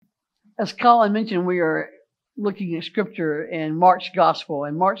As Colin mentioned, we are looking at scripture in Mark's gospel.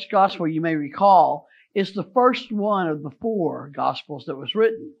 And Mark's gospel, you may recall, is the first one of the 4 gospels that was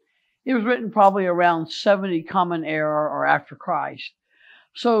written. It was written probably around 70 Common Era or after Christ.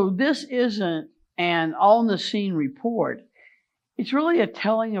 So this isn't an on-the-scene report. It's really a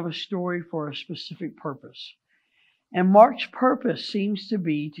telling of a story for a specific purpose. And Mark's purpose seems to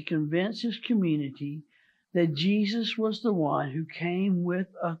be to convince his community that Jesus was the one who came with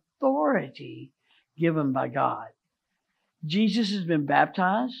authority given by God. Jesus has been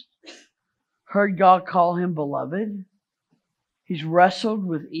baptized, heard God call him beloved. He's wrestled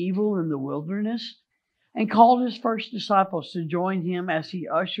with evil in the wilderness and called his first disciples to join him as he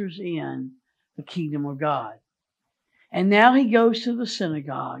ushers in the kingdom of God. And now he goes to the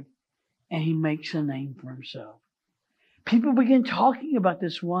synagogue and he makes a name for himself. People begin talking about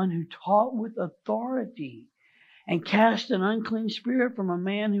this one who taught with authority and cast an unclean spirit from a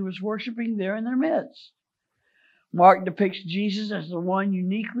man who was worshiping there in their midst. Mark depicts Jesus as the one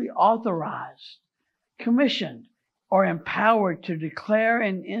uniquely authorized, commissioned, or empowered to declare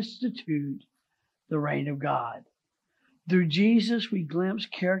and institute the reign of God. Through Jesus, we glimpse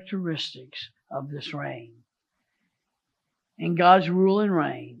characteristics of this reign. In God's rule and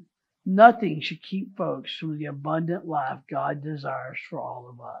reign, nothing should keep folks from the abundant life God desires for all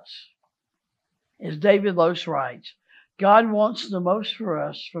of us. As David Lose writes, God wants the most for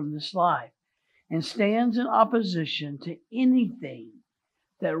us from this life and stands in opposition to anything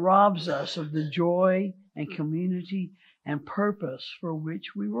that robs us of the joy and community and purpose for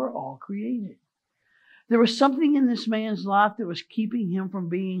which we were all created. There was something in this man's life that was keeping him from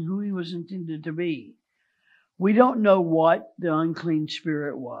being who he was intended to be. We don't know what the unclean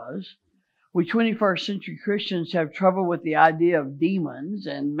spirit was. We 21st century Christians have trouble with the idea of demons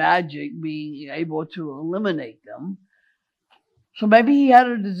and magic being able to eliminate them. So maybe he had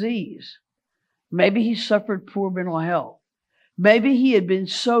a disease. Maybe he suffered poor mental health. Maybe he had been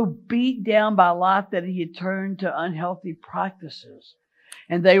so beat down by life that he had turned to unhealthy practices,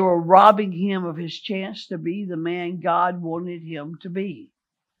 and they were robbing him of his chance to be the man God wanted him to be.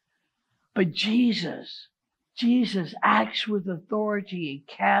 But Jesus acts with authority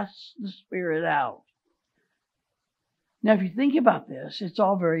and casts the spirit out. Now, if you think about this, it's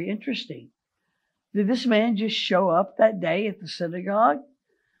all very interesting. Did this man just show up that day at the synagogue?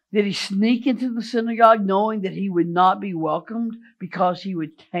 Did he sneak into the synagogue knowing that he would not be welcomed because he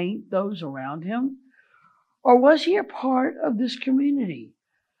would taint those around him? Or was he a part of this community?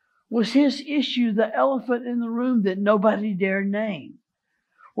 Was his issue the elephant in the room that nobody dared name?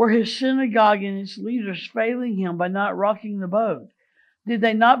 Were his synagogue and its leaders failing him by not rocking the boat? Did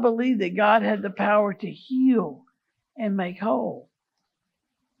they not believe that God had the power to heal and make whole?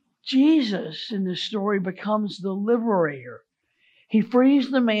 Jesus in this story becomes the liberator. He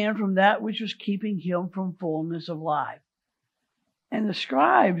frees the man from that which was keeping him from fullness of life. And the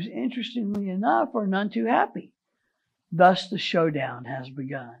scribes, interestingly enough, are none too happy. Thus the showdown has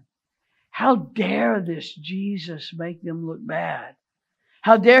begun. How dare this Jesus make them look bad?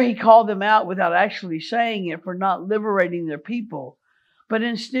 How dare he call them out without actually saying it for not liberating their people, but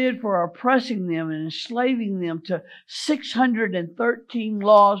instead for oppressing them and enslaving them to 613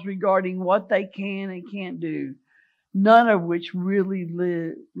 laws regarding what they can and can't do, none of which really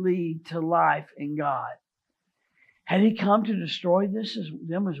lead to life in God. Had he come to destroy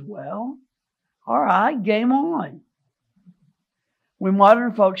them as well? All right, game on. We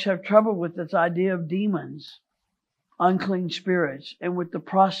modern folks have trouble with this idea of demons, unclean spirits, and with the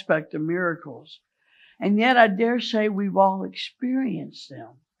prospect of miracles. And yet I dare say we've all experienced them.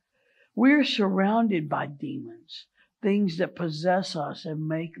 We're surrounded by demons, things that possess us and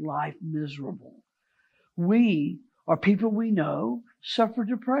make life miserable. We, or people we know, suffer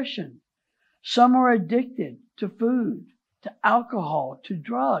depression. Some are addicted to food, to alcohol, to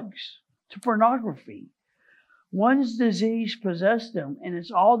drugs, to pornography. One's disease possessed them, and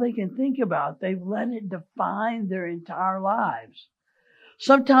it's all they can think about. They've let it define their entire lives.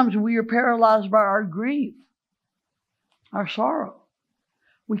 Sometimes we are paralyzed by our grief, our sorrow.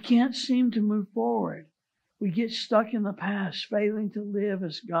 We can't seem to move forward. We get stuck in the past, failing to live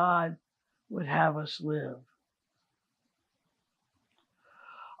as God would have us live.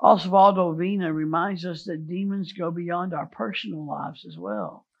 Osvaldo Vina reminds us that demons go beyond our personal lives as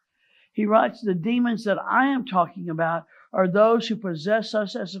well. He writes, the demons that I am talking about are those who possess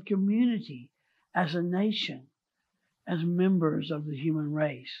us as a community, as a nation, as members of the human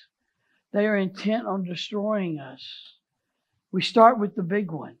race. They are intent on destroying us. We start with the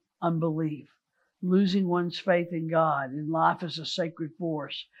big one, unbelief, losing one's faith in God, in life as a sacred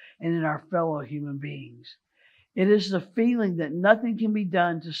force, and in our fellow human beings. It is the feeling that nothing can be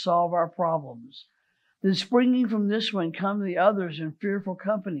done to solve our problems. Then springing from this one come the others in fearful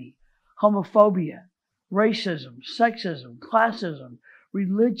company: homophobia, racism, sexism, classism,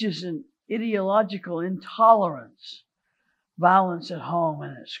 religious and ideological intolerance, violence at home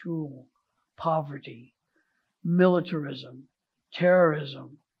and at school, poverty, militarism,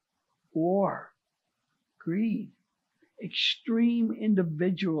 terrorism, war, greed, extreme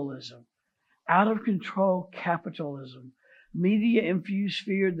individualism, out of control capitalism, media-infused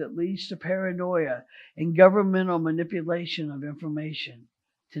fear that leads to paranoia, and governmental manipulation of information,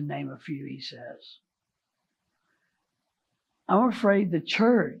 to name a few, he says. I'm afraid the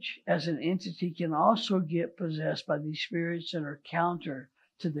church as an entity can also get possessed by these spirits that are counter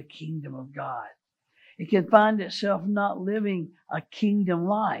to the kingdom of God. It can find itself not living a kingdom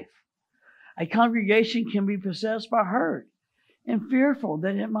life. A congregation can be possessed by hurt and fearful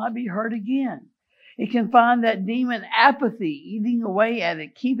that it might be hurt again. It can find that demon apathy eating away at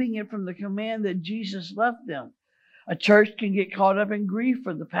it, keeping it from the command that Jesus left them. A church can get caught up in grief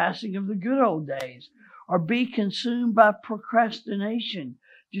for the passing of the good old days, or be consumed by procrastination,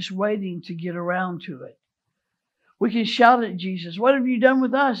 just waiting to get around to it. We can shout at Jesus, "What have you done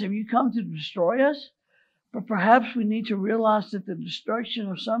with us? Have you come to destroy us?" But perhaps we need to realize that the destruction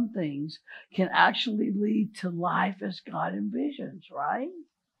of some things can actually lead to life as God envisions, right?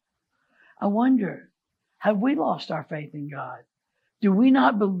 I wonder, have we lost our faith in God? Do we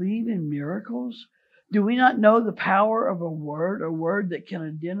not believe in miracles? Do we not know the power of a word that can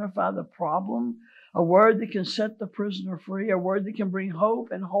identify the problem, a word that can set the prisoner free, a word that can bring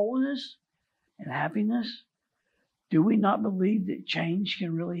hope and wholeness and happiness? Do we not believe that change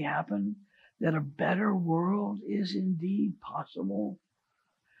can really happen, that a better world is indeed possible?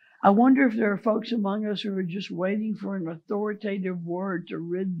 I wonder if there are folks among us who are just waiting for an authoritative word to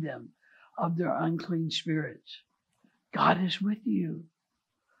rid them of their unclean spirits. God is with you.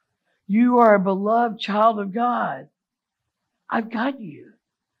 You are a beloved child of God. I've got you.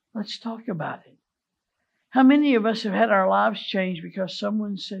 Let's talk about it. How many of us have had our lives changed because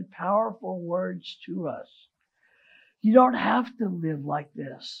someone said powerful words to us? You don't have to live like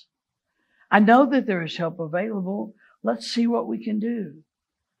this. I know that there is help available. Let's see what we can do.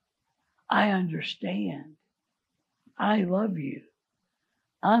 I understand. I love you.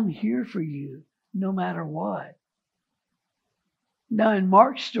 I'm here for you no matter what. Now, in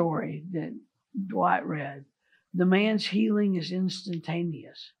Mark's story that Dwight read, the man's healing is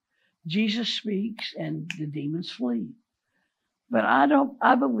instantaneous. Jesus speaks and the demons flee. But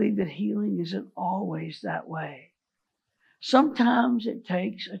I believe that healing isn't always that way. Sometimes it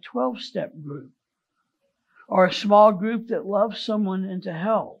takes a 12-step group or a small group that loves someone into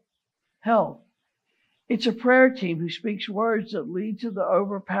health. It's a prayer team who speaks words that lead to the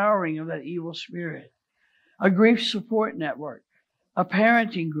overpowering of that evil spirit. A grief support network, a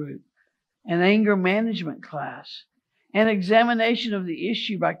parenting group, an anger management class, an examination of the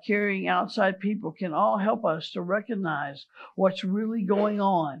issue by carrying outside people can all help us to recognize what's really going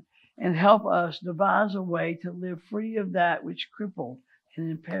on and help us devise a way to live free of that which crippled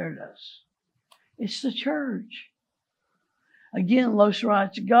and impaired us. It's the church. Again, Los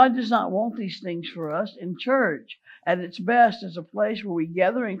writes, God does not want these things for us. And church, at its best, is a place where we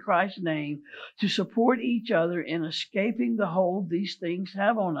gather in Christ's name to support each other in escaping the hold these things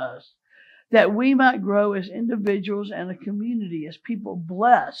have on us, that we might grow as individuals and a community, as people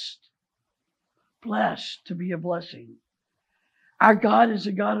blessed to be a blessing. Our God is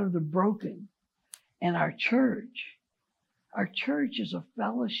a God of the broken, and our church is a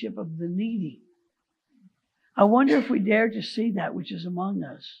fellowship of the needy. I wonder if we dare to see that which is among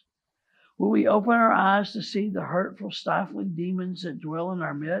us. Will we open our eyes to see the hurtful, stifling demons that dwell in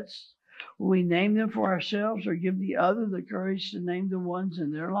our midst? Will we name them for ourselves or give the other the courage to name the ones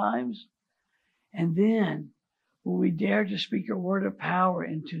in their lives? And then, will we dare to speak a word of power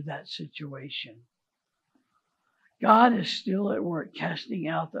into that situation? God is still at work casting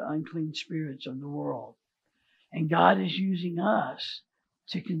out the unclean spirits of the world. And God is using us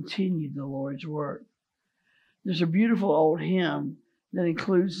to continue the Lord's work. There's a beautiful old hymn that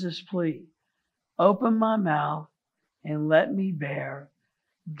includes this plea: open my mouth and let me bear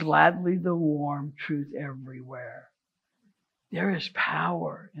gladly the warm truth everywhere. There is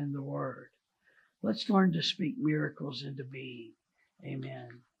power in the word. Let's learn to speak miracles into being.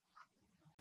 Amen.